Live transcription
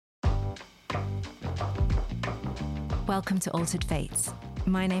Welcome to Altered Fates.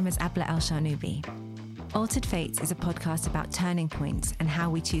 My name is Abla El-Sharnoubi. Altered Fates is a podcast about turning points and how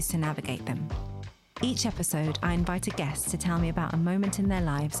we choose to navigate them. Each episode, I invite a guest to tell me about a moment in their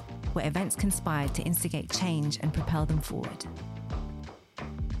lives where events conspired to instigate change and propel them forward.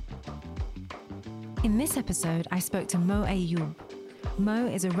 In this episode, I spoke to Mo Ayoub. Mo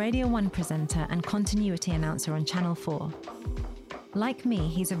is a Radio 1 presenter and continuity announcer on Channel 4. Like me,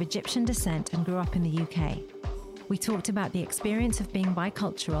 he's of Egyptian descent and grew up in the UK. We talked about the experience of being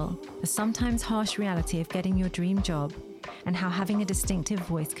bicultural, the sometimes harsh reality of getting your dream job, and how having a distinctive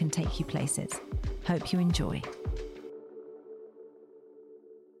voice can take you places. Hope you enjoy.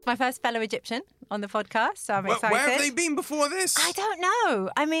 My first fellow Egyptian on the podcast, so I'm excited. Where have they been before this? I don't know.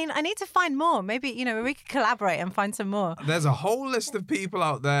 I mean, I need to find more. Maybe, we could collaborate and find some more. There's a whole list of people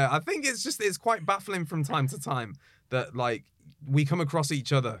out there. I think it's quite baffling from time to time that, we come across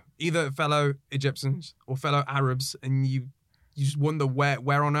each other, either fellow Egyptians or fellow Arabs, and you just wonder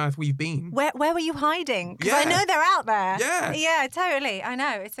where on earth we've been. Where were you hiding? Because I know they're out there. Yeah. Yeah, totally. I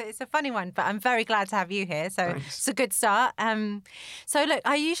know. It's a funny one, but I'm very glad to have you here. So Thanks. It's a good start. So look,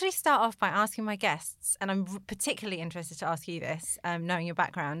 I usually start off by asking my guests, and I'm particularly interested to ask you this, knowing your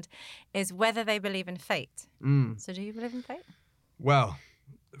background, is whether they believe in fate. So do you believe in fate? Well,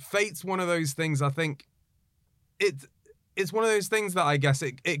 fate's one of those things. I think it's one of those things that I guess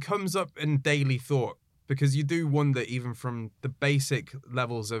it comes up in daily thought, because you do wonder, even from the basic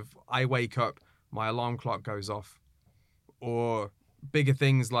levels of I wake up, my alarm clock goes off, or bigger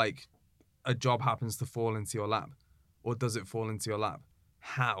things like a job happens to fall into your lap, or does it fall into your lap?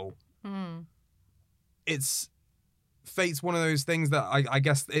 How? Fate's one of those things that I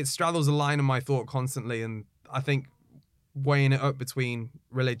guess it straddles a line in my thought constantly, and I think weighing it up between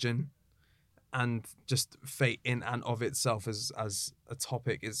religion and just fate in and of itself as a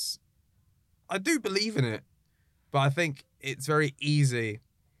topic is, I do believe in it, but I think it's very easy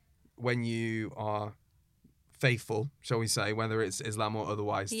when you are faithful, shall we say, whether it's Islam or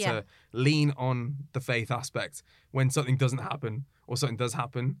otherwise, to lean on the faith aspect when something doesn't happen or something does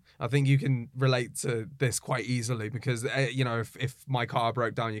happen. I think you can relate to this quite easily because, if my car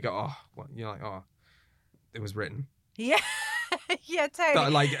broke down, you go, it was written. Yeah. Yeah,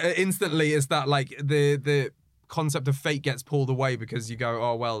 totally. That, instantly, it's that the concept of fate gets pulled away because you go,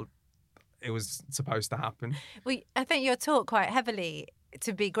 oh well, it was supposed to happen. Well, I think you're taught quite heavily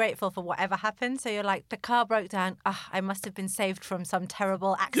to be grateful for whatever happened. So you're like, the car broke down. I must have been saved from some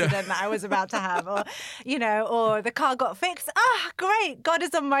terrible accident that I was about to have, or or the car got fixed. Great, God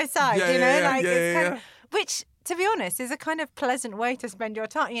is on my side. Which, to be honest, is a kind of pleasant way to spend your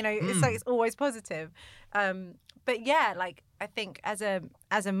time. It's like it's always positive. But yeah, I think as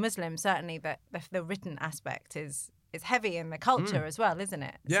a Muslim, certainly the written aspect is heavy in the culture as well, isn't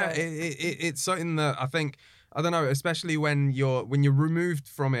it? Yeah, so it's something that I think, I don't know, especially when you're removed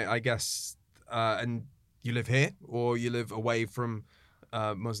from it, I guess, and you live here or you live away from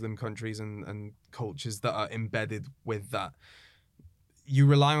Muslim countries and cultures that are embedded with that. You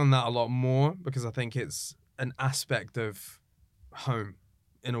rely on that a lot more because I think it's an aspect of home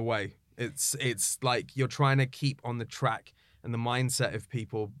in a way. It's like you're trying to keep on the track and the mindset of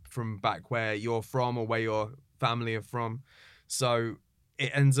people from back where you're from or where your family are from. So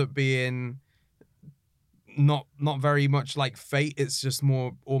it ends up being not very much like fate. It's just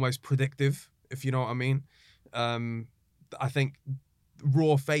more almost predictive, if you know what I mean. I think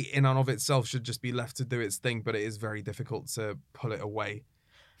raw fate in and of itself should just be left to do its thing, but it is very difficult to pull it away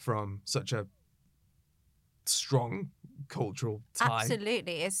from such a strong cultural tie.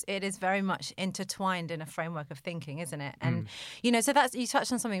 Absolutely. It is very much intertwined in a framework of thinking, isn't it? And so that's, you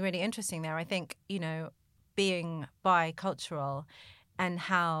touched on something really interesting there. I think being bicultural and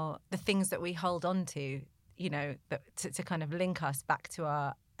how the things that we hold on to to kind of link us back to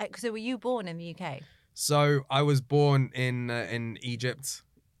our. So were you born in the UK? So I was born in Egypt,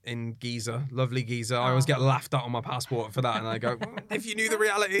 in Giza, lovely Giza. I always get laughed at on my passport for that, and I go, if you knew the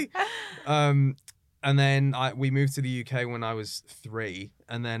reality. And then we moved to the UK when I was 3,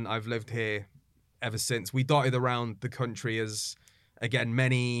 and then I've lived here ever since. We dotted around the country as, again,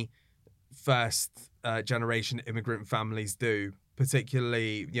 many first generation immigrant families do.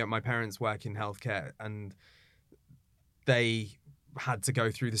 Particularly, my parents work in healthcare, and they had to go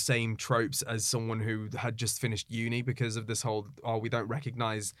through the same tropes as someone who had just finished uni because of this whole, we don't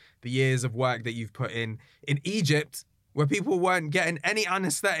recognise the years of work that you've put in Egypt, where people weren't getting any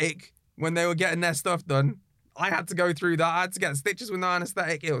anaesthetic when they were getting their stuff done. I had to go through that. I had to get stitches with no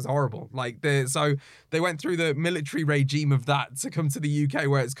anaesthetic. It was horrible. So they went through the military regime of that to come to the UK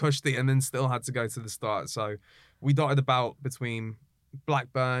where it's cushy, and then still had to go to the start. So we dotted about between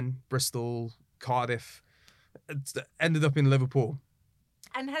Blackburn, Bristol, Cardiff, ended up in Liverpool.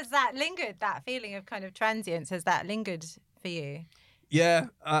 And has that lingered, that feeling of kind of transience, has that lingered for you? Yeah,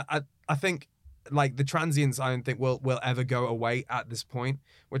 I think like the transience, I don't think will ever go away at this point,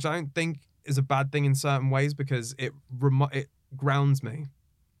 which I don't think is a bad thing in certain ways, because it grounds me.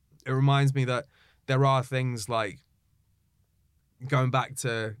 It reminds me that there are things like going back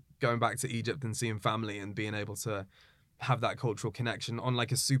to Egypt and seeing family and being able to have that cultural connection on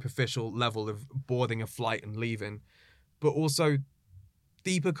like a superficial level of boarding a flight and leaving, but also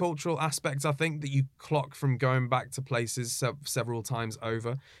deeper cultural aspects, I think, that you clock from going back to places several times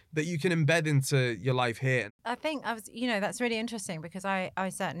over that you can embed into your life here. I think that's really interesting, because I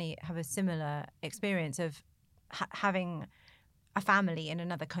certainly have a similar experience of having a family in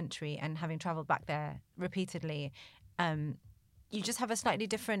another country and having traveled back there repeatedly. You just have a slightly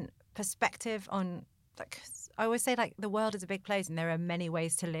different perspective on, like, I always say, like, the world is a big place and there are many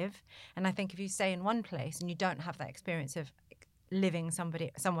ways to live. And I think if you stay in one place and you don't have that experience of living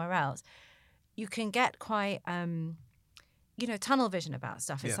somewhere else, you can get quite tunnel vision about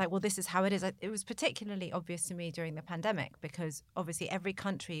stuff. It's like, well, this is how it is. It was particularly obvious to me during the pandemic, because obviously every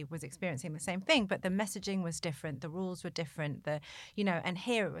country was experiencing the same thing, but the messaging was different, the rules were different, and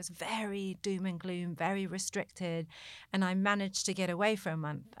here it was very doom and gloom, very restricted. And I managed to get away for a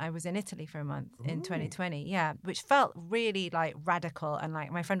month. I was in Italy for a month in 2020, which felt really like radical. And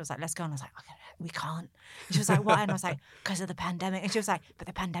like my friend was like, let's go. And I was like, okay, we can't. And she was like, why? And I was like, because of the pandemic. And she was like, but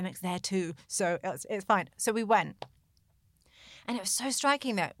the pandemic's there too, so it's fine. So we went. And it was so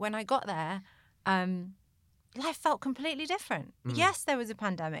striking that when I got there, life felt completely different. Yes, there was a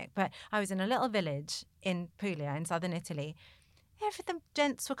pandemic, but I was in a little village in Puglia in southern Italy. The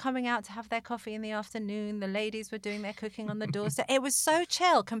gents were coming out to have their coffee in the afternoon. The ladies were doing their cooking on the doorstep. It was so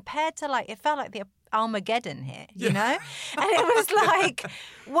chill compared to, like, it felt like the Armageddon here, you know? And it was like,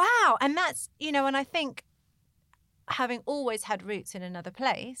 wow. And that's, and I think having always had roots in another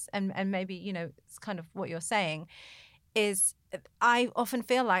place, and maybe, it's kind of what you're saying, is I often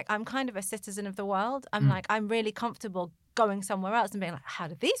feel like I'm kind of a citizen of the world. I'm like, I'm really comfortable going somewhere else and being like, how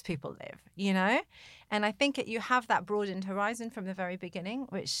do these people live, And I think you have that broadened horizon from the very beginning,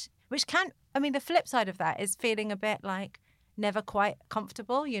 which can, the flip side of that is feeling a bit like never quite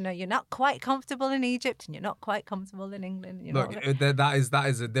comfortable. You're not quite comfortable in Egypt and you're not quite comfortable in England. That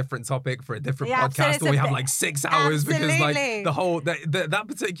is a different topic for a different podcast, and we have like 6 hours. Absolutely. Because like the whole, that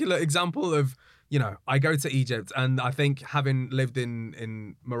particular example of, I go to Egypt, and I think having lived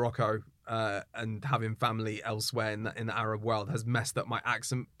in Morocco and having family elsewhere in the Arab world has messed up my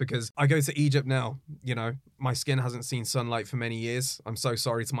accent, because I go to Egypt now, my skin hasn't seen sunlight for many years. I'm so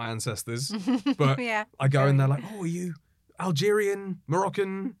sorry to my ancestors. But I go and they're like, oh, are you Algerian,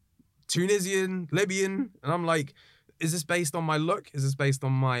 Moroccan, Tunisian, Libyan? And I'm like, is this based on my look? Is this based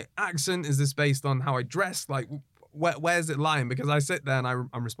on my accent? Is this based on how I dress? Like, where's it lying? Because I sit there and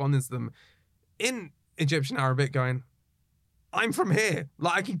I'm responding to them in Egyptian Arabic going, I'm from here.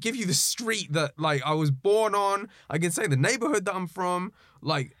 Like, I can give you the street that, like, I was born on. I can say the neighborhood that I'm from.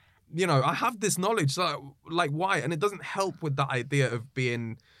 Like, I have this knowledge. So, like, why? And it doesn't help with that idea of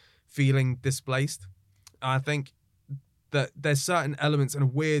feeling displaced. I think that there's certain elements in a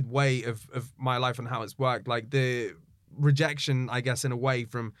weird way of my life and how it's worked. Like, the rejection, I guess, in a way,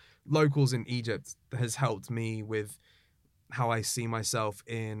 from locals in Egypt has helped me with how I see myself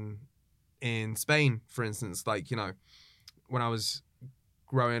in Spain, for instance. Like, when I was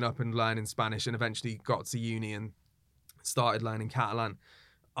growing up and learning Spanish and eventually got to uni and started learning Catalan,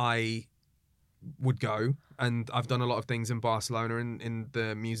 I would go, and I've done a lot of things in Barcelona in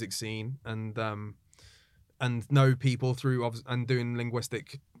the music scene, and know people through and doing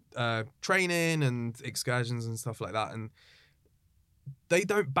linguistic training and excursions and stuff like that, and they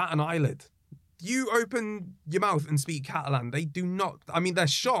don't bat an eyelid. You open your mouth and speak Catalan, they do not. They're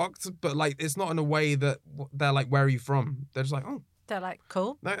shocked, but like, it's not in a way that they're like, where are you from? They're just like, oh. They're like,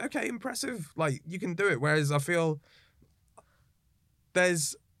 cool. Like, okay, impressive. Like, you can do it. Whereas I feel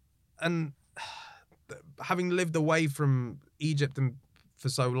having lived away from Egypt and for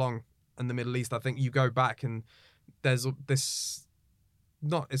so long and the Middle East, I think you go back and there's this,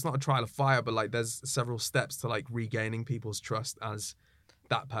 it's not a trial of fire, but like there's several steps to like regaining people's trust as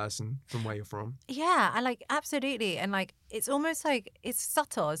that person from where you're from. Yeah, and like, absolutely. And like, it's almost like, it's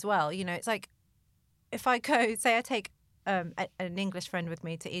subtle as well. It's like, if I go, say I take an English friend with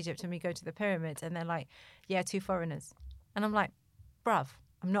me to Egypt and we go to the pyramids, and they're like, yeah, 2 foreigners. And I'm like, bruv,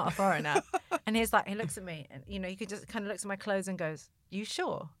 I'm not a foreigner. And he's like, he looks at me and, he could just kind of looks at my clothes and goes, you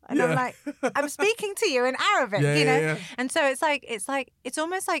sure? And I'm like, I'm speaking to you in Arabic, Yeah. And so it's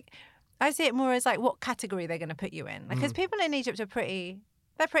almost like, I see it more as like what category they're going to put you in. Because people in Egypt are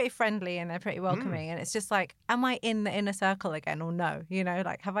they're pretty friendly and they're pretty welcoming. And it's just like, am I in the inner circle again or no? You know,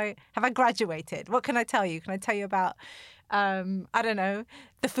 like, have I graduated? What can I tell you? Can I tell you about, I don't know,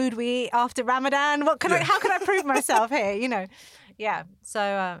 the food we eat after Ramadan? How can I prove myself here? You know? Yeah.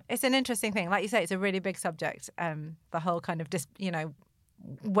 So it's an interesting thing. Like you say, it's a really big subject. The whole kind of,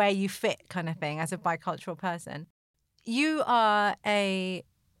 where you fit kind of thing as a bicultural person. You're a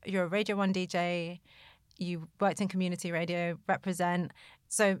Radio 1 DJ. You worked in community radio, represent.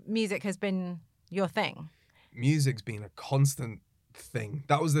 So music has been your thing. Music's been a constant thing.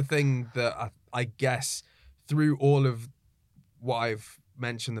 That was the thing that I guess through all of what I've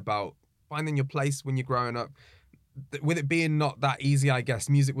mentioned about finding your place when you're growing up, with it being not that easy, I guess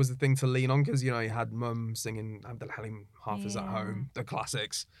music was the thing to lean on because, you know, you had mum singing Abdul Halim Hafiz at home, the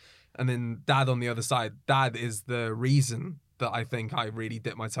classics, and then dad on the other side. Dad is the reason that I think I really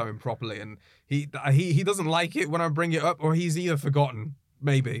dip my toe in properly, and he doesn't like it when I bring it up, or he's either forgotten,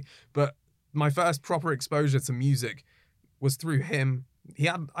 maybe. But my first proper exposure to music was through him. He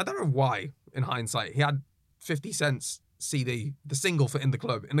had, I don't know why, in hindsight, he had 50 Cent's CD, the single for In the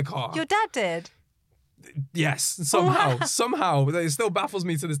Club, in the car. Your dad did? Yes, somehow. It still baffles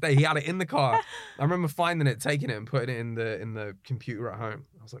me to this day. He had it in the car. I remember finding it, taking it, and putting it in the computer at home.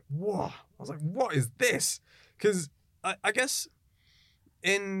 I was like, whoa. I was like, what is this? Because I guess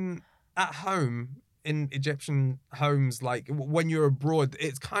at home, in Egyptian homes, like when you're abroad,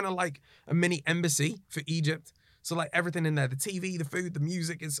 it's kind of like a mini embassy for Egypt. So like everything in there, the TV, the food, the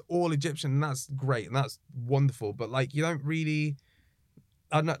music, it's all Egyptian, and that's great and that's wonderful. But like you don't really,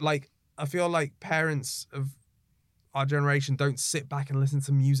 I feel like parents of our generation don't sit back and listen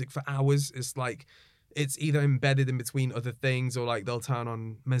to music for hours. It's like it's either embedded in between other things, or like they'll turn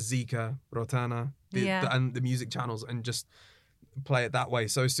on Mazika, Rotana, and the music channels and just play it that way.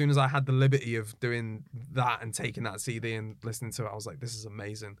 So as soon as I had the liberty of doing that and taking that CD and listening to it, I was like, this is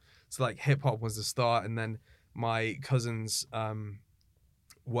amazing. So like hip hop was the start, and then my cousins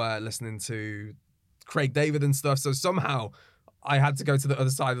were listening to Craig David and stuff. So somehow I had to go to the other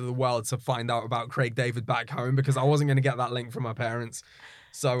side of the world to find out about Craig David back home, because I wasn't going to get that link from my parents.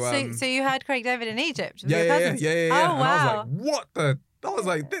 So you heard Craig David in Egypt? Yeah. Oh, And wow. I was like, what the? I was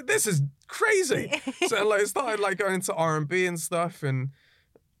like, this is crazy. So like, I started like going into R&B and stuff, and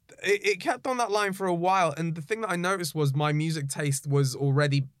it kept on that line for a while. And the thing that I noticed was my music taste was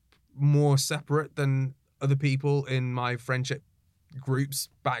already more separate than other people in my friendship groups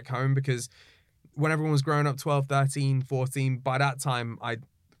back home, because when everyone was growing up 12, 13, 14, by that time I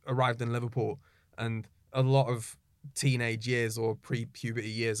arrived in Liverpool, and a lot of teenage years or pre-puberty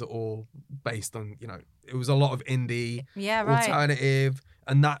years are all based on, you know, it was a lot of indie, alternative,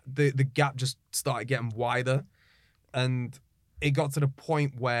 and that the gap just started getting wider. And it got to the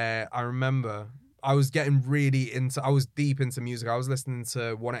point where I remember I was getting I was deep into music. I was listening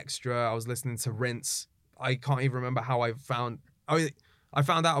to One Extra, I was listening to Rinse. I can't even remember how I found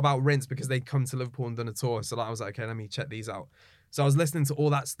out about Rinse because they'd come to Liverpool and done a tour. So like, I was like, okay, let me check these out. So I was listening to all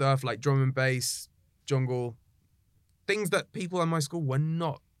that stuff, like drum and bass, jungle, things that people in my school were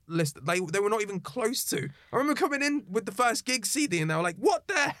not listed. They were not even close to. I remember coming in with the first gig CD and they were like, what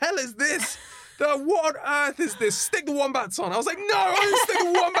the hell is this? What on earth is this? Stick the Wombats on. I was like, no, I didn't stick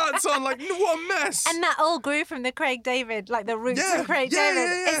the Wombats on. Like, what a mess. And that all grew from the Craig David, like the roots of Craig David.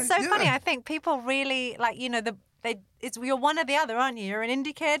 It's so funny. I think people really, like, you know, you're one or the other, aren't you? You're an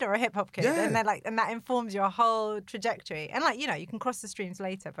indie kid or a hip hop kid, and they're like, and that informs your whole trajectory. And like, you know, you can cross the streams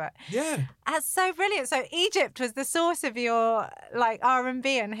later, but that's so brilliant. So Egypt was the source of your like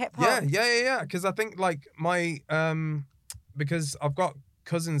R&B and hip hop. Yeah. Because I think like my because I've got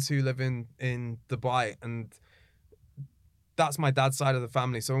cousins who live in Dubai, and that's my dad's side of the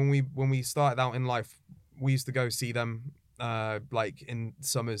family. So when we started out in life, we used to go see them like in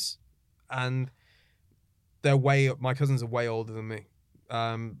summers, and my cousins are way older than me.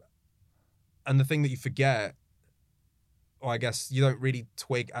 And the thing that you forget, or I guess you don't really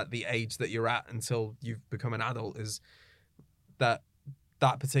twig at the age that you're at until you've become an adult, is that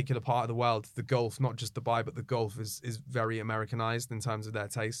particular part of the world, the Gulf, not just Dubai, but the Gulf is very Americanized in terms of their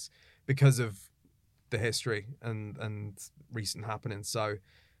tastes because of the history and recent happenings.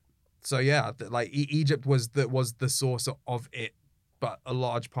 So yeah, like Egypt was the source of it, but a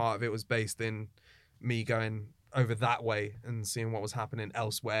large part of it was based in me going over that way and seeing what was happening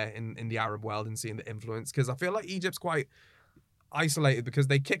elsewhere in the Arab world and seeing the influence. Because I feel like Egypt's quite isolated because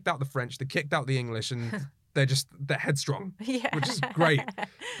they kicked out the French, they kicked out the English, and they're headstrong, which is great.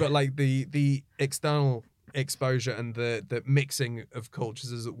 But like the external exposure and the mixing of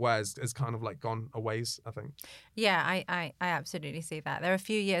cultures, as it were, has kind of like gone a ways, I think. Yeah, I absolutely see that. They're a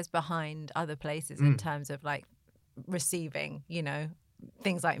few years behind other places in terms of like receiving, you know,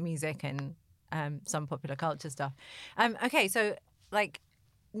 things like music and some popular culture stuff. Okay, so like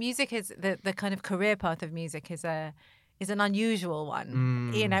music is the kind of career path of music is an unusual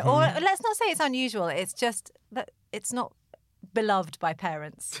one, you know. Or let's not say it's unusual. It's just that it's not beloved by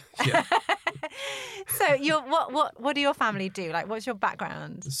parents. Yeah. So what do your family do? Like, what's your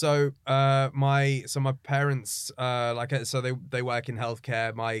background? So my parents they work in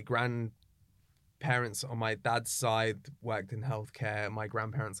healthcare. My grandparents on my dad's side worked in healthcare. My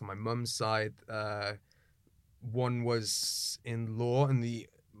grandparents on my mum's side, one was in law, and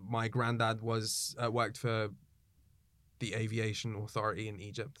my granddad was worked for the aviation authority in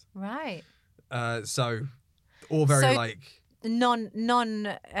Egypt. Right. So all very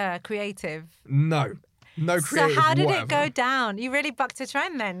non creative. No creative. So how did whatever. it go down? You really bucked a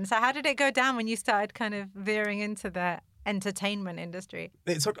trend then. So how did it go down when you started kind of veering into the entertainment industry?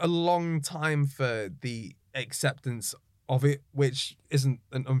 It took a long time for the acceptance of it, which isn't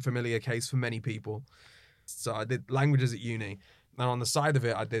an unfamiliar case for many people. So I did languages at uni, and on the side of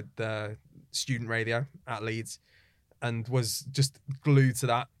it, I did student radio at Leeds, and was just glued to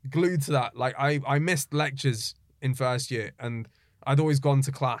that. Like I missed lectures in first year, and I'd always gone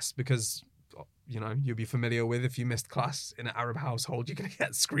to class because, you know, you'll be familiar with, if you missed class in an Arab household, you're going to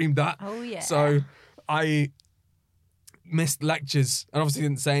get screamed at. Oh, yeah. So I missed lectures and obviously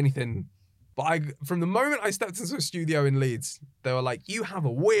didn't say anything. But from the moment I stepped into a studio in Leeds, they were like, you have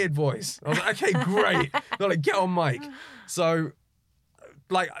a weird voice. I was like, okay, great. They're like, get on mic. So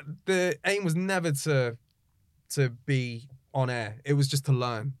like the aim was never to be on air. It was just to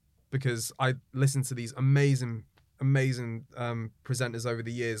learn, because I listened to these amazing presenters over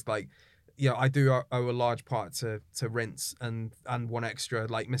the years. Like, yeah, I do owe a large part to Rinse and One Extra,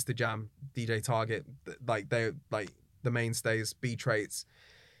 like Mr. Jam, DJ Target, like they're like the mainstays, B-Traits,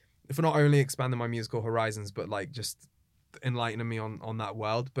 for not only expanding my musical horizons, but like just enlightening me on that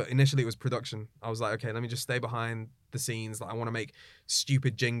world. But initially it was production. I was like, okay, let me just stay behind the scenes. Like, I want to make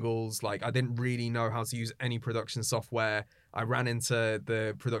stupid jingles. Like, I didn't really know how to use any production software. I ran into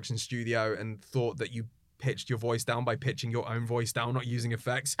the production studio and thought that you pitched your voice down by pitching your own voice down, not using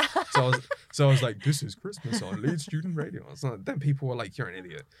effects. So I was like, this is Christmas on Leeds Student Radio. So then people were like, you're an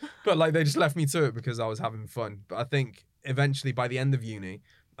idiot. But like, they just left me to it because I was having fun. But I think eventually by the end of uni,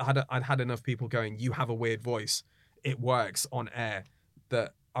 I'd had enough people going, you have a weird voice, it works on air,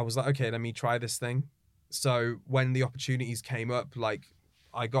 that I was like, okay, let me try this thing. So when the opportunities came up, like,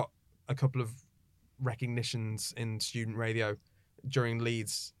 I got a couple of recognitions in student radio during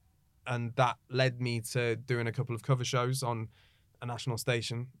Leeds, and that led me to doing a couple of cover shows on a national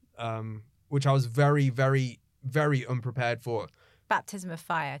station, which I was very, very, very unprepared for. Baptism of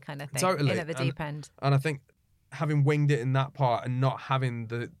fire kind of thing. Totally. In at the deep end. And I think having winged it in that part and not having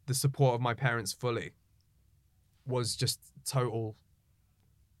the support of my parents fully was just total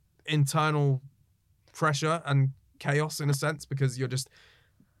internal pressure and chaos in a sense, because you're just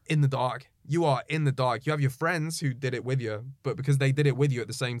in the dark. You are in the dark. You have your friends who did it with you, but because they did it with you at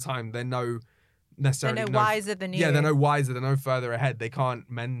the same time, they're no wiser than you. Yeah, they're no wiser. They're no further ahead. They can't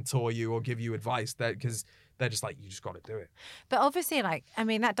mentor you or give you advice, because they're just like, you just got to do it. But obviously, like, I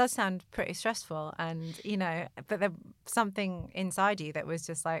mean, that does sound pretty stressful, and, you know, but there's something inside you that was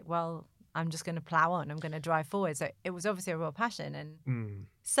just like, well, I'm just going to plow on. I'm going to drive forward. So it was obviously a real passion. And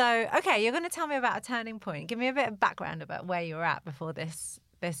so, okay, you're going to tell me about a turning point. Give me a bit of background about where you were at before this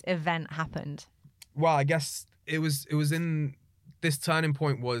event happened. Well, I guess it was in this turning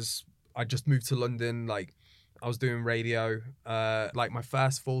point was I just moved to London. Like, I was doing radio, like my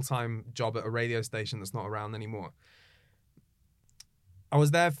first full-time job at a radio station that's not around anymore. I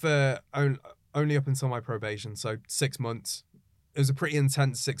was there for only up until my probation, so 6 months. It was a pretty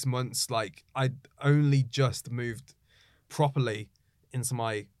intense 6 months. Like, I'd only just moved properly into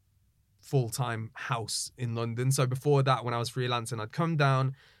my full-time house in London. So before that, when I was freelancing, I'd come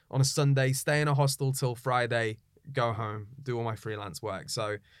down on a Sunday, stay in a hostel till Friday, go home, do all my freelance work.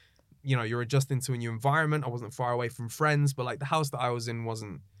 So, you know, you're adjusting to a new environment. I wasn't far away from friends, but like the house that I was in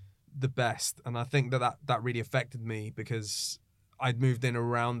wasn't the best. And I think that really affected me, because I'd moved in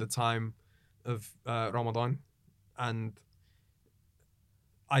around the time of Ramadan, and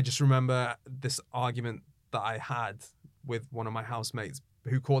I just remember this argument that I had with one of my housemates,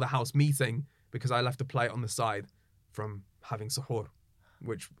 who called a house meeting because I left a plate on the side from having suhoor,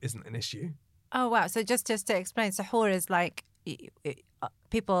 which isn't an issue. Oh, wow. So just to explain, suhoor is like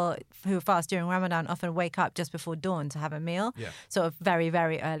people who fast during Ramadan often wake up just before dawn to have a meal. Yeah. Sort of very,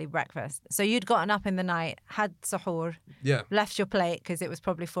 very early breakfast. So you'd gotten up in the night, had suhoor, left your plate because it was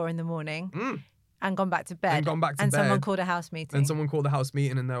probably 4 a.m. And gone back to bed. And someone called a house meeting. And someone called a house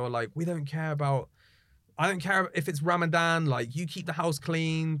meeting, and they were like, we don't care about I don't care if it's Ramadan, like you keep the house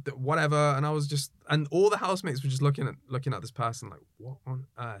clean, whatever. And I was just, and all the housemates were just looking at this person like, what on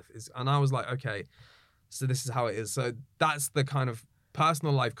earth is, and I was like, okay, so this is how it is. So that's the kind of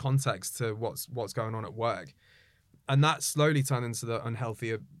personal life context to what's going on at work. And that slowly turned into the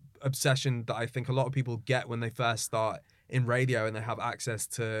unhealthy obsession that I think a lot of people get when they first start in radio and they have access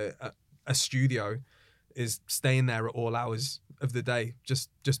to a studio, is staying there at all hours of the day, just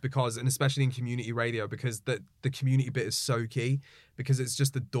because, and especially in community radio, because the community bit is so key, because it's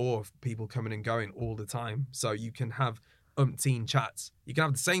just the door of people coming and going all the time. So you can have umpteen chats. You can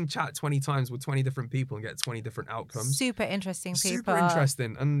have the same chat 20 times with 20 different people and get 20 different outcomes. Super interesting people. Super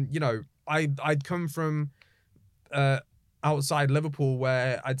interesting. And, you know, I'd come from outside Liverpool,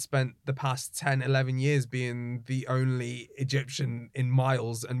 where I'd spent the past 10, 11 years being the only Egyptian in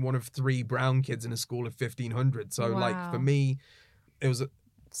miles and one of 3 brown kids in a school of 1,500. So, like, for me, it was...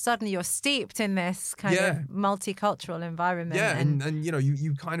 Suddenly you're steeped in this kind of multicultural environment. Yeah, and you know,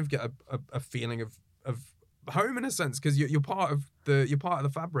 you kind of get a feeling of home in a sense, because you're part of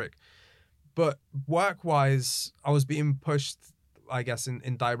the fabric. But work-wise, I was being pushed, I guess,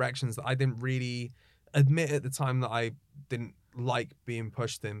 in directions that I didn't really admit at the time that I didn't like being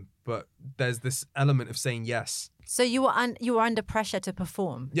pushed in. But there's this element of saying yes. So you were under pressure to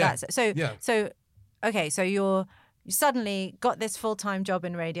perform. Yeah. So you suddenly got this full-time job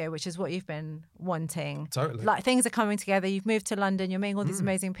in radio, which is what you've been wanting. Totally. Like, things are coming together. You've moved to London. You're meeting all these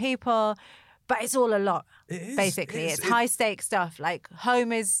amazing people. But it's all a lot, basically. It's high-stakes stuff. Like,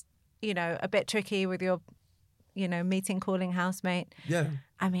 home is, you know, a bit tricky with your, you know, calling housemate. Yeah.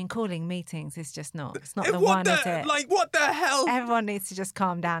 I mean, calling meetings is just not, it's not the one, is it? Like, what the hell? Everyone needs to just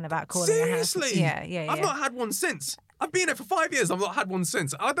calm down about calling Seriously? a housemate. Yeah. I've not had one since. I've been here for 5 years. I've not had one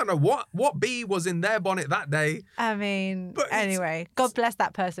since. I don't know what bee was in their bonnet that day. I mean, anyway, God bless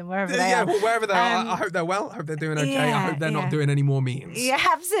that person, wherever they are. Yeah, well, wherever they are. I hope they're well. I hope they're doing okay. I hope they're not doing any more meetings. Yeah,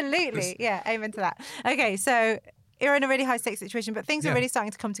 absolutely. Yeah, amen to that. Okay, so you're in a really high-stakes situation, but things are really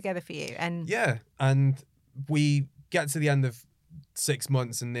starting to come together for you. And we get to the end of 6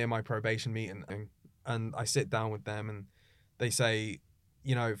 months and near my probation meeting, and I sit down with them and they say,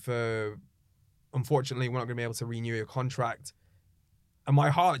 you know, unfortunately, we're not going to be able to renew your contract. And my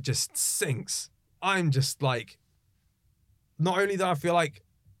heart just sinks. I'm just like, not only did I feel like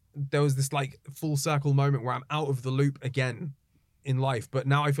there was this like full circle moment where I'm out of the loop again in life, but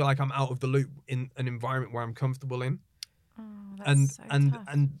now I feel like I'm out of the loop in an environment where I'm comfortable in. Oh, that's so tough.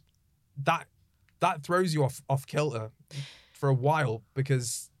 And that throws you off kilter for a while,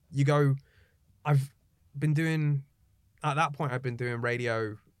 because you go, at that point I've been doing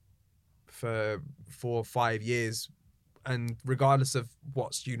radio for 4 or 5 years, and regardless of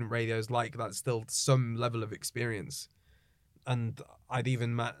what student radio is like, that's still some level of experience. And I'd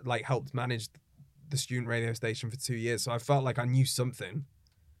even helped manage the student radio station for 2 years, so I felt like I knew something,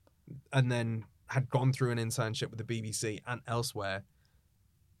 and then had gone through an internship with the BBC and elsewhere,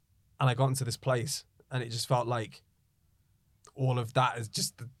 and I got into this place, and it just felt like all of that has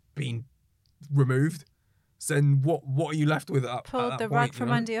just been removed. So then what are you left with at pulled that the point, rug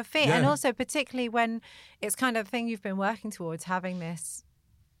from under your feet. Yeah. And also particularly when it's kind of the thing you've been working towards, having this,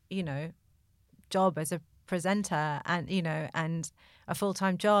 you know, job as a presenter and, you know, and a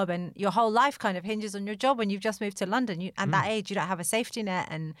full-time job, and your whole life kind of hinges on your job when you've just moved to London. At that age, you don't have a safety net,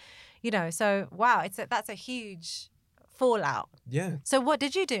 and, you know, so wow, that's a huge fallout. Yeah. So what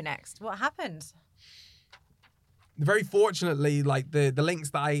did you do next? What happened? Very fortunately, like the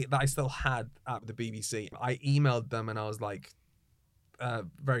links that I still had at the BBC, I emailed them and I was like,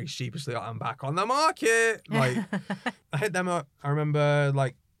 very sheepishly, I'm back on the market. Like, I hit them up. I remember,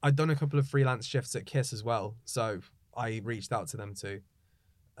 like, I'd done a couple of freelance shifts at Kiss as well, so I reached out to them too,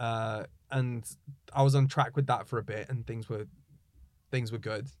 and I was on track with that for a bit, and things were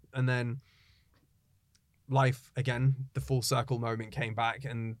good. And then life again, the full circle moment came back,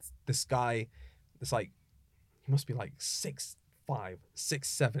 and this guy, like, he must be like 6'5",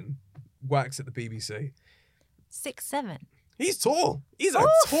 6'7", works at the BBC. 6'7". He's tall. He's a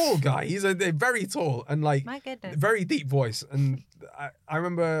tall guy. He's a very tall, and like, my goodness, very deep voice. And I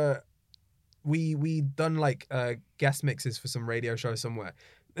remember we done like guest mixes for some radio show somewhere,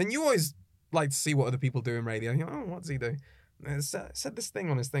 and you always like to see what other people do in radio. You're like, oh, what's he do? And it said this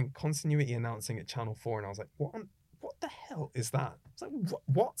thing on his thing, continuity announcing at Channel 4, and I was like, what the hell is that? I was like,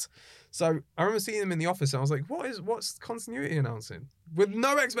 what? So I remember seeing him in the office, and I was like, what's continuity announcing? With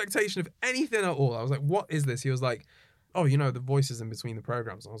no expectation of anything at all. I was like, what is this? He was like, oh, you know, the voices in between the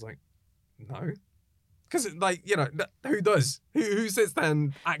programs. I was like, no. because like who does? Who sits there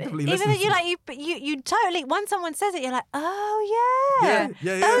and actively listens? Even though you totally, when someone says it, you're like, oh yeah,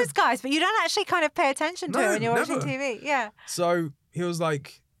 those guys, but you don't actually kind of pay attention to it when you're watching TV. Yeah. So he was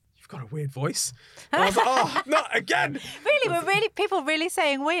like, "You've got a weird voice." And I was like, "Oh, not again!" Really, were people really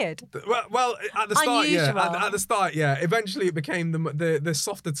saying weird? Well, at the start, Unusual. yeah. At the start, yeah. Eventually, it became the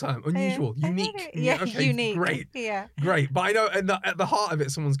softer term, unusual, unique. Yeah, okay, unique. Great, yeah, great. But I know at the heart of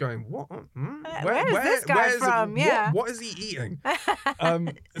it, someone's going, "What? Where's this guy from?" Yeah. What is he eating?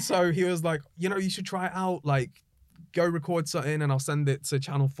 So he was like, you should try it out. Like, go record something, and I'll send it to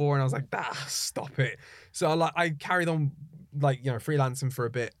Channel 4. And I was like, stop it. So I carried on, freelancing for a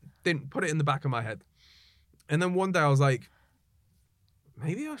bit. Didn't put it in the back of my head. And then one day I was like,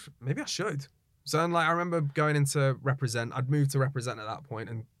 maybe I should. So then, I remember going into Represent. I'd moved to Represent at that point,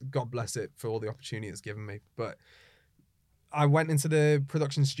 and God bless it for all the opportunity it's given me. But I went into the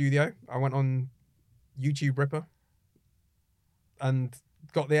production studio. I went on YouTube Ripper and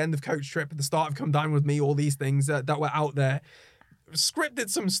got the end of Coach Trip at the start of Come Dine With Me, all these things that were out there. Scripted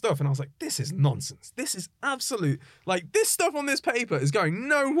some stuff, and I was like, this is nonsense. This is absolute, this stuff on this paper is going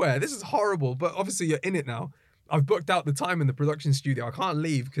nowhere. This is horrible. But obviously you're in it now. I've booked out the time in the production studio. I can't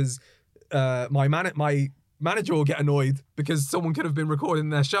leave because my manager will get annoyed because someone could have been recording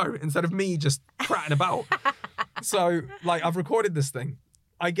their show instead of me just prattling about. So I've recorded this thing.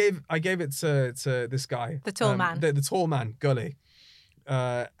 I gave it to this guy, the tall man, the tall man, Gully,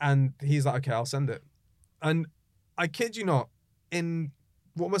 and he's like, okay, I'll send it. And I kid you not, in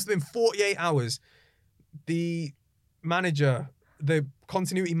what must have been 48 hours, the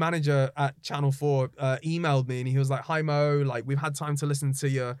continuity manager at Channel 4 emailed me, and he was like, "Hi Mo, we've had time to listen to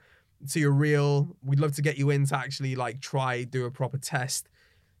your reel. We'd love to get you in to actually do a proper test."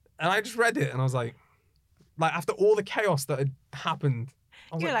 And I just read it, and I was like after all the chaos that had happened,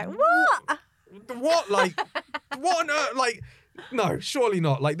 I was you're like, what? What? What on earth? No, surely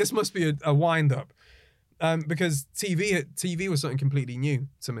not. This must be a wind up. Because TV was something completely new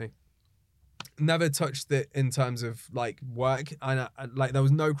to me. Never touched it in terms of work, and there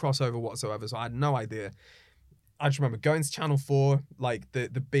was no crossover whatsoever, so I had no idea. I just remember going to Channel 4,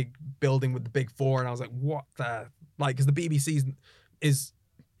 the big building with the big four, and I was like, what the because the BBC is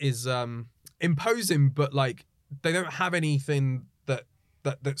imposing, but they don't have anything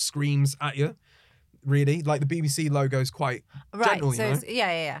that screams at you. Really, the BBC logo is quite gentle, so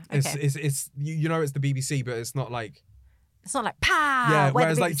yeah. Okay. It's it's the BBC, but it's not it's not pow. Yeah,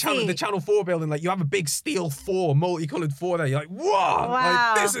 whereas the Channel 4 building, you have a big steel 4, multicolored 4 there. You're like, whoa,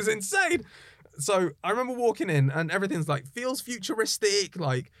 wow. This is insane. So I remember walking in, and everything's feels futuristic.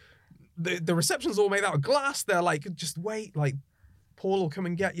 The reception's all made out of glass. They're just wait, Paul will come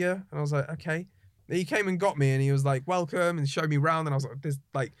and get you. And I was like, okay. He came and got me, and he was like, welcome, and showed me around, and I was like, this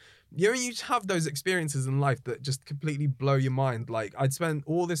you just have those experiences in life that just completely blow your mind. I'd spent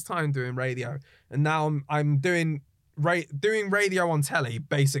all this time doing radio, and now I'm doing radio on telly,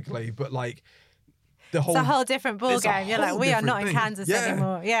 basically, but it's a whole different ball game. You're we are not in Kansas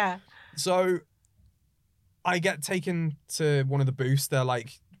anymore. Yeah. So I get taken to one of the booths. They're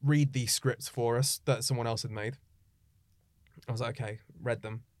read these scripts for us that someone else had made. I was like, okay, read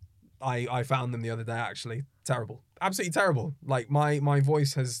them. I found them the other day, actually. Terrible. Absolutely terrible. My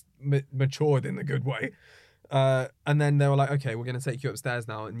voice has matured in a good way. And then they were like, okay, we're going to take you upstairs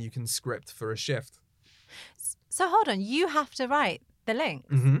now, and you can script for a shift. So hold on, you have to write the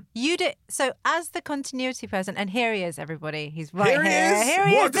links. Mm-hmm. You did. So as the continuity person, and here he is, everybody. He's right here. Here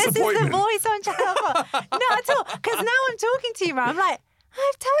he is. This is the voice on Channel 4. Not at all. Because now I'm talking to you, man. I'm like,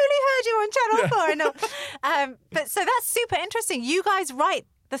 I've totally heard you on Channel 4. No. But so that's super interesting. You guys write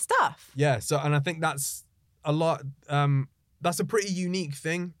the stuff. Yeah. So, and I think that's a lot. That's a pretty unique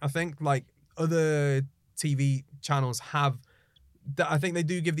thing. I think other TV channels have. I think they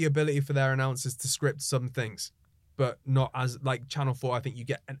do give the ability for their announcers to script some things, but not as Channel 4. I think you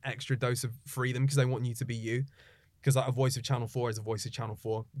get an extra dose of freedom because they want you to be you. Because a voice of Channel 4 is a voice of Channel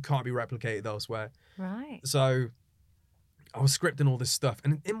 4. It can't be replicated elsewhere. Right. So I was scripting all this stuff,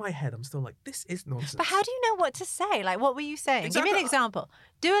 and in my head, I'm still this is nonsense. But how do you know what to say? What were you saying? Exactly. Give me an example.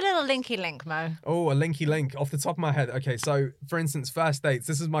 Do a little linky link, Mo. Oh, a linky link off the top of my head. Okay, so for instance, first dates.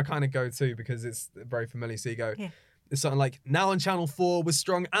 This is my kind of go-to because it's very familiar. So you go, it's something now on Channel 4 with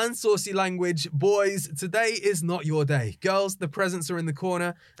strong and saucy language. Boys, today is not your day. Girls, the presents are in the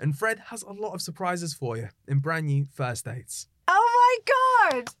corner, and Fred has a lot of surprises for you in brand new first dates. Oh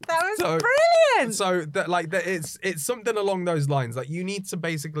my God, that was brilliant. So that it's something along those lines. You need to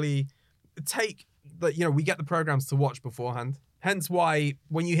basically take we get the programs to watch beforehand. Hence why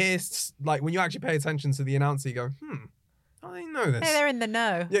when you hear when you actually pay attention to the announcer, you go, I know this. Hey, they're in the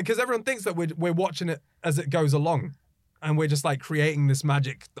know. Yeah, because everyone thinks that we're watching it as it goes along, and we're just like creating this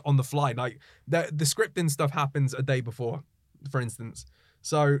magic on the fly. Like the scripting stuff happens a day before, for instance.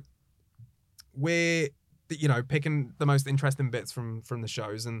 So we're picking the most interesting bits from the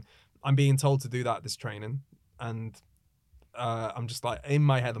shows, and I'm being told to do that this training, and I'm just like, in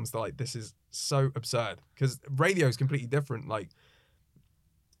my head I'm still like, this is so absurd, because radio is completely different. Like,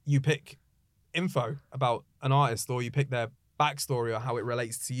 you pick info about an artist, or you pick their backstory, or how it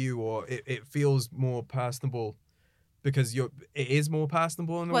relates to you, or it feels more personable because it is more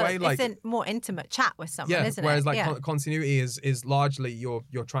personable in a way. Like, it's a more intimate chat with someone, isn't whereas it? like continuity is largely you're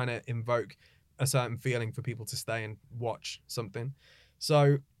trying to invoke a certain feeling for people to stay and watch something.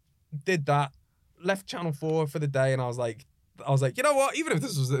 So did that, left Channel 4 for the day, and I was like, you know what? Even if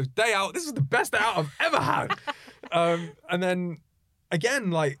this was a day out, this was the best day out I've ever had. And then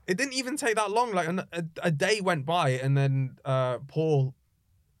again, like, it didn't even take that long. Like a day went by, and then Paul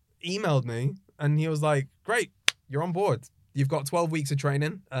emailed me, and he was like, "Great, you're on board. You've got 12 weeks of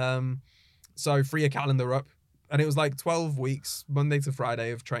training. So free your calendar up." And it was like 12 weeks, Monday to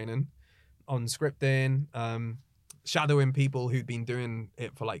Friday of training on scripting, shadowing people who'd been doing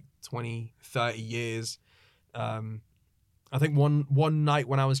it for like 20, 30 years. I think one night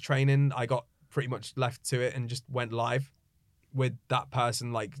when I was training, I got pretty much left to it and just went live with that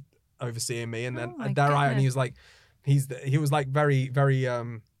person like overseeing me. And then and he was like, he was like very, very,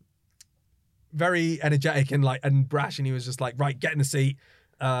 very energetic and brash. And he was just like, "Right, get in the seat.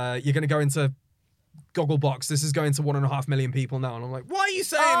 You're going to go into Gogglebox. This is going to 1.5 million people now." And I'm like, "Why are you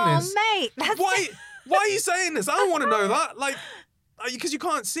saying this? Mate, Why are you saying this? I don't want to know that." Like, because you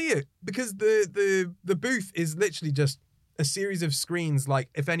can't see it, because the booth is literally just a series of screens. Like,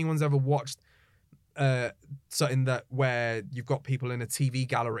 if anyone's ever watched something where you've got people in a TV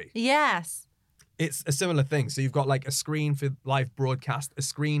gallery. Yes. It's a similar thing. So you've got like a screen for live broadcast, a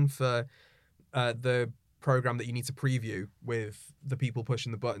screen for the program that you need to preview with the people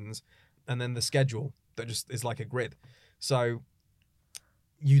pushing the buttons, and then the schedule that just is like a grid. So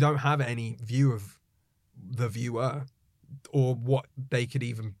you don't have any view of the viewer, or what they could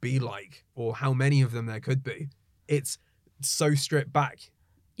even be like, or how many of them there could be. It's so stripped back.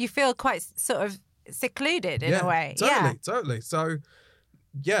 You feel quite sort of secluded in a way. Totally. So,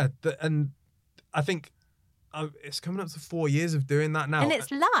 yeah, and I think it's coming up to 4 years of doing that now. And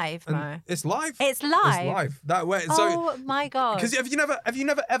it's live, Mo. It's live. It's live. It's live. That way. Oh my God. Because have you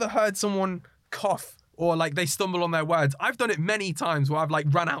never ever heard someone cough, or like they stumble on their words? I've done it many times where I've like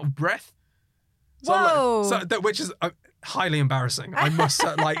run out of breath. So Whoa. Which is highly embarrassing. I must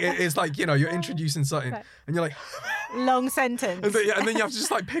say, like, it's like, you're introducing something and you're like, long sentence. And then you have to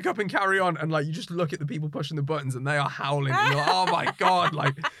just like pick up and carry on, and like you just look at the people pushing the buttons and they are howling, and you're like, "Oh my God,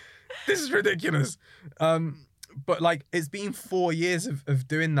 like, this is ridiculous." But like, it's been 4 years of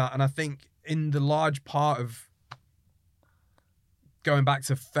doing that, and I think in the large part of going back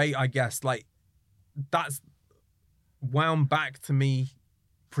to fate, I guess, like, that's wound back to me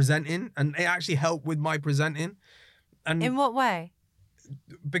presenting, and it actually helped with my presenting. And in what way?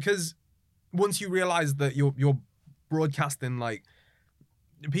 Because once you realize that you're broadcasting, like,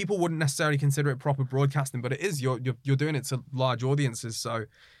 people wouldn't necessarily consider it proper broadcasting, but it is. You're doing it to large audiences, so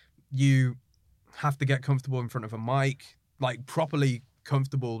you have to get comfortable in front of a mic, like properly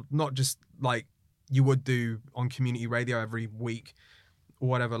comfortable, not just like you would do on community radio every week or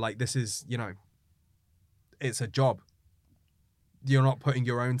whatever. Like, this is, it's a job. You're not putting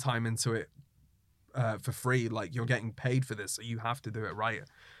your own time into it for free. Like, you're getting paid for this, so you have to do it right.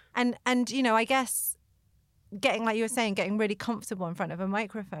 And I guess getting, like you were saying, getting really comfortable in front of a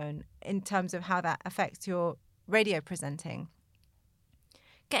microphone in terms of how that affects your radio presenting.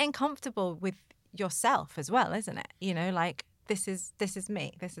 Getting comfortable with yourself as well, isn't it? Like, this is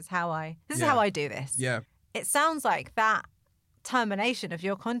me. This is how I do this. Yeah. It sounds like that termination of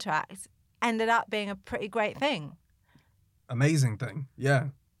your contract ended up being a pretty great thing. Amazing thing. Yeah.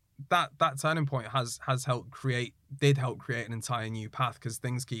 That turning point did help create an entire new path, because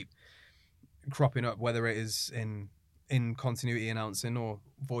things keep cropping up, whether it is in continuity announcing or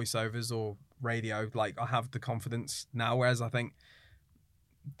voiceovers or radio. Like, I have the confidence now, whereas I think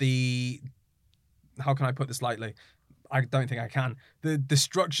how can I put this lightly? I don't think I can. The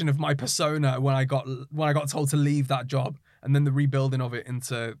destruction of my persona when I got told to leave that job, and then the rebuilding of it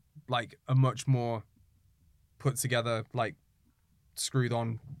into like a much more put together, like screwed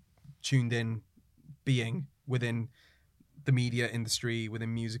on, tuned in being within the media industry,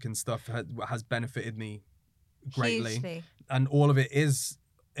 within music and stuff, has benefited me greatly. Hugely. And all of it is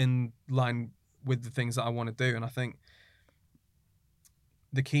in line with the things that I want to do. And I think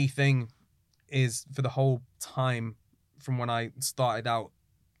the key thing is, for the whole time from when I started out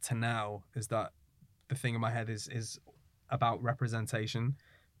to now is that the thing in my head is about representation.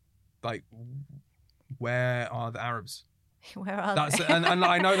 Like, where are the Arabs? Where are That's they? and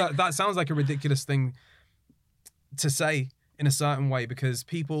I know that sounds like a ridiculous thing to say in a certain way, because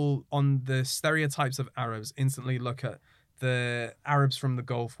people on the stereotypes of Arabs instantly look at the Arabs from the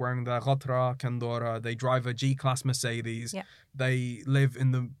Gulf wearing the Ghatra, Kandora, they drive a G-Class Mercedes, Yeah. they live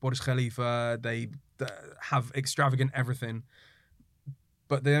in the Burj Khalifa, they have extravagant everything.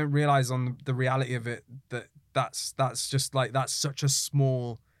 But they don't realize on the reality of it that that's just like, that's such a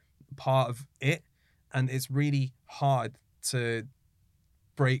small part of it. And it's really hard to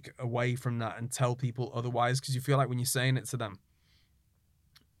break away from that and tell people otherwise, because you feel like when you're saying it to them,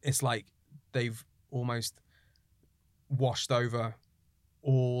 it's like they've almost washed over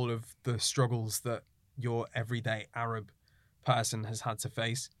all of the struggles that your everyday Arab person has had to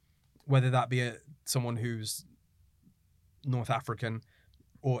face, whether that be someone who's North African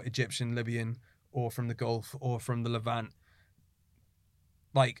or Egyptian, Libyan, or from the Gulf or from the Levant.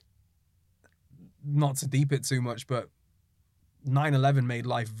 Like, not to deep it too much, but 9/11 made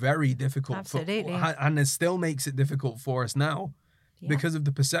life very difficult. Absolutely. And it still makes it difficult for us now, because of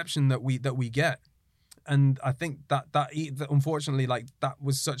the perception that we get. And I think that unfortunately, like, that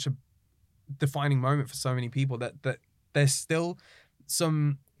was such a defining moment for so many people, that there's still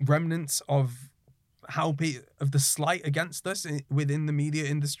some remnants of of the slight against us within the media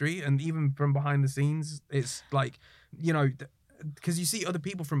industry, and even from behind the scenes. It's like, you know, because you see other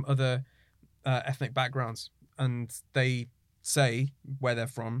people from other ethnic backgrounds, and they say where they're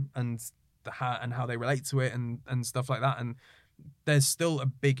from and how they relate to it and stuff like that, and there's still a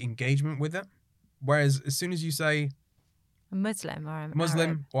big engagement with it. Whereas as soon as you say I'm Muslim or I'm Muslim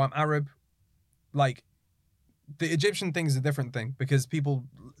Arab. or I'm Arab, like, the Egyptian thing is a different thing, because people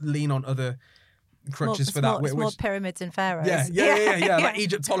lean on other crutches for that. It's more pyramids and pharaohs. Yeah. Like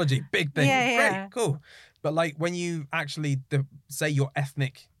Egyptology, big thing. Yeah. Great, cool. But like, when you actually say your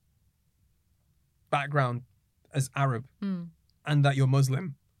ethnic background as Arab and that you're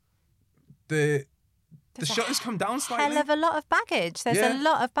Muslim, the shutters come down slightly. Hell of a lot of baggage. There's a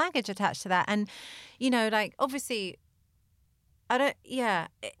lot of baggage attached to that. And, you know, like, obviously,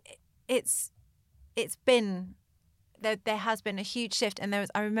 it's been, there has been a huge shift. And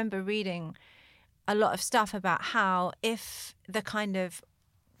I remember reading a lot of stuff about how if the kind of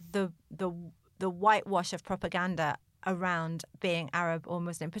the whitewash of propaganda around being Arab or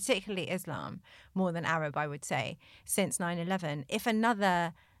Muslim, particularly Islam, more than Arab, I would say, since 9/11, if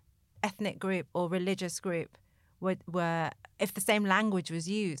another ethnic group or religious group if the same language was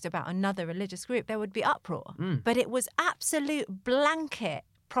used about another religious group, there would be uproar. But it was absolute blanket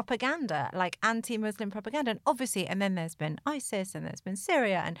propaganda, like anti-Muslim propaganda. And obviously, and then there's been ISIS and there's been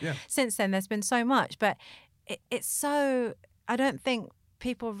Syria. And since then, there's been so much. But it's so, I don't think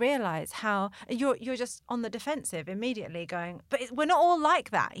people realize how you're just on the defensive immediately going, but we're not all like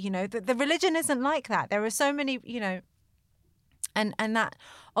that. You know, the religion isn't like that. There are so many, you know, and that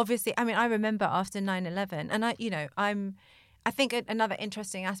obviously, I mean, I remember after 9/11, and I think another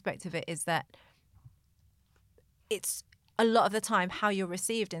interesting aspect of it is that it's a lot of the time how you're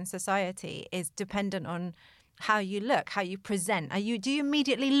received in society is dependent on how you look, how you present. Do you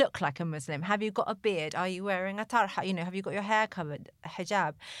immediately look like a Muslim? Have you got a beard? Are you wearing a tarha? You know, have you got your hair covered, a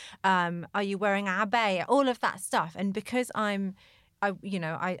hijab? Are you wearing a abaya? All of that stuff. And because I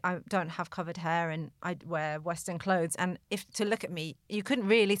don't have covered hair and I wear Western clothes. And if to look at me, you couldn't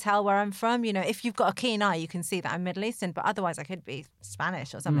really tell where I'm from. You know, if you've got a keen eye, you can see that I'm Middle Eastern, but otherwise I could be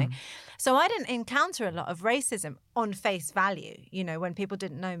Spanish or something. So I didn't encounter a lot of racism on face value, you know, when people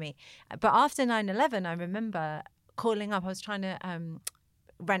didn't know me. But after 9/11, I remember calling up. I was trying to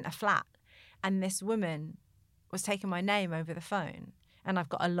rent a flat, and this woman was taking my name over the phone. And I've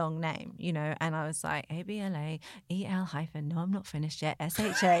got a long name, you know, and I was like, ABLAEL- no, I'm not finished yet,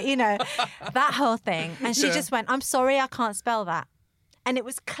 SHA, you know, that whole thing. And she just went, I'm sorry, I can't spell that. And it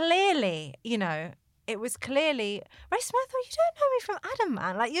was clearly, you know, Ray Smith, you don't know me from Adam,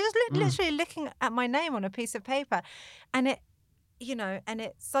 man. Like, you're just literally looking at my name on a piece of paper. And it, you know, and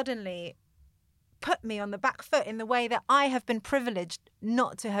it suddenly put me on the back foot in the way that I have been privileged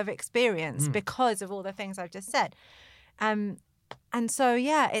not to have experienced because of all the things I've just said. And so,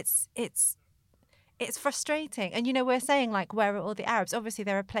 yeah, it's frustrating. And, you know, we're saying, like, where are all the Arabs? Obviously,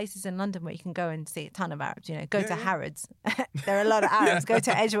 there are places in London where you can go and see a ton of Arabs, you know, go to Harrods. There are a lot of Arabs. Go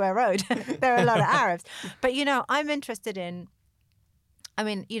to Edgware Road. There are a lot of Arabs. But, you know, I'm interested in, I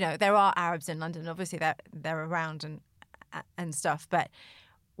mean, you know, there are Arabs in London. Obviously, they're around and stuff. But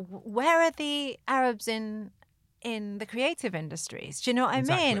where are the Arabs in in the creative industries? Do you know what I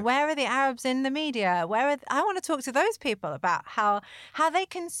Exactly. mean? Where are the Arabs in the media? I want to talk to those people about how they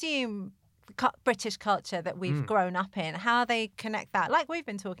consume British culture that we've grown up in, how they connect that, like we've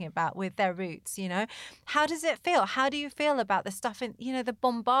been talking about, with their roots. How does it feel? How do you feel about the stuff in, the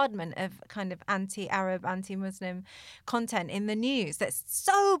bombardment of kind of anti-Arab, anti-Muslim content in the news that's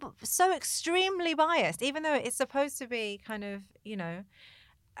so extremely biased, even though it's supposed to be kind of,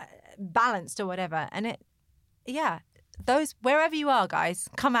 balanced or whatever. And those, wherever you are, guys,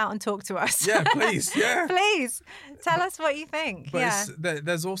 come out and talk to us. Yeah, please. Yeah. Please tell us what you think. But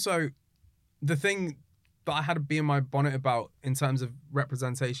there's also the thing that I had to be in my bonnet about in terms of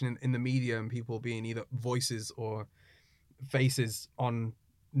representation in the media and people being either voices or faces on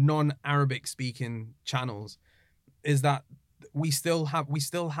non-Arabic speaking channels is that we still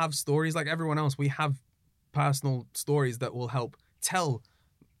have stories like everyone else. We have personal stories that will help tell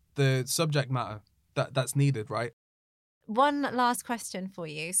the subject matter that's needed, right? One last question for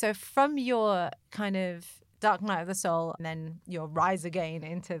you. So from your kind of dark night of the soul and then your rise again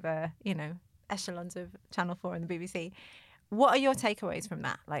into the, echelons of Channel 4 and the BBC, what are your takeaways from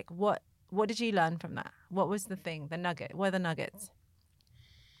that? Like, what did you learn from that? What was the thing, the nugget? What are the nuggets?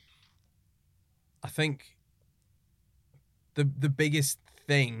 I think the biggest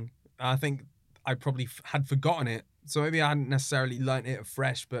thing, I think I probably had forgotten it, so maybe I hadn't necessarily learned it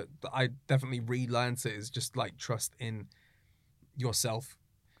afresh, but I definitely relearned it, is just like trust in yourself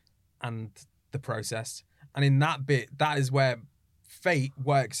and the process. And in that bit, that is where fate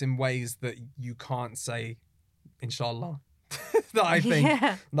works in ways that you can't say, inshallah. That I think,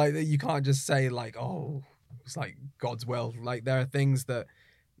 like, that you can't just say like, oh, it's like God's will. Like, there are things that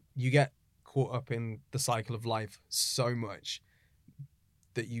you get caught up in the cycle of life so much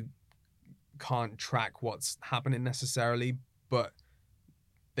that you can't track what's happening necessarily, but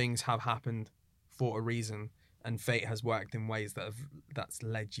things have happened for a reason, and fate has worked in ways that's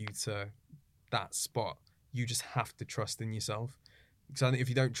led you to that spot. You just have to trust in yourself. Because I think if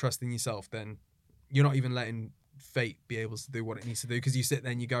you don't trust in yourself, then you're not even letting fate be able to do what it needs to do. Because you sit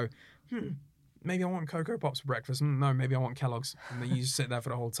there and you go, maybe I want Cocoa Pops for breakfast. No, maybe I want Kellogg's. And then you just sit there for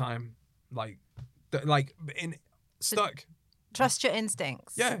the whole time, stuck. Trust your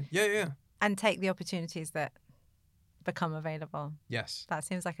instincts. Yeah. And take the opportunities that become available. Yes. That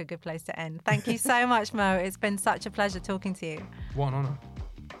seems like a good place to end. Thank you so much, Mo. It's been such a pleasure talking to you. What an honour.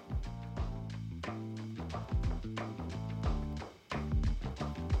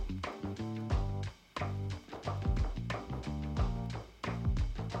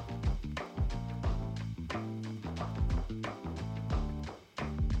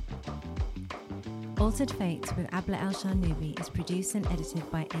 Altered Fate with Abla El Sharnoubi is produced and edited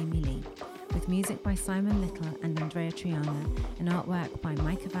by Amy Lee, with music by Simon Little and Andrea Triana, and artwork by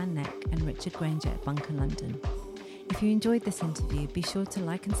Micah Van Neck and Richard Granger at Bunker London. If you enjoyed this interview, be sure to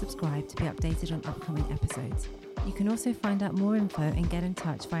like and subscribe to be updated on upcoming episodes. You can also find out more info and get in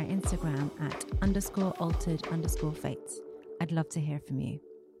touch via Instagram at _altered_fates. I'd love to hear from you.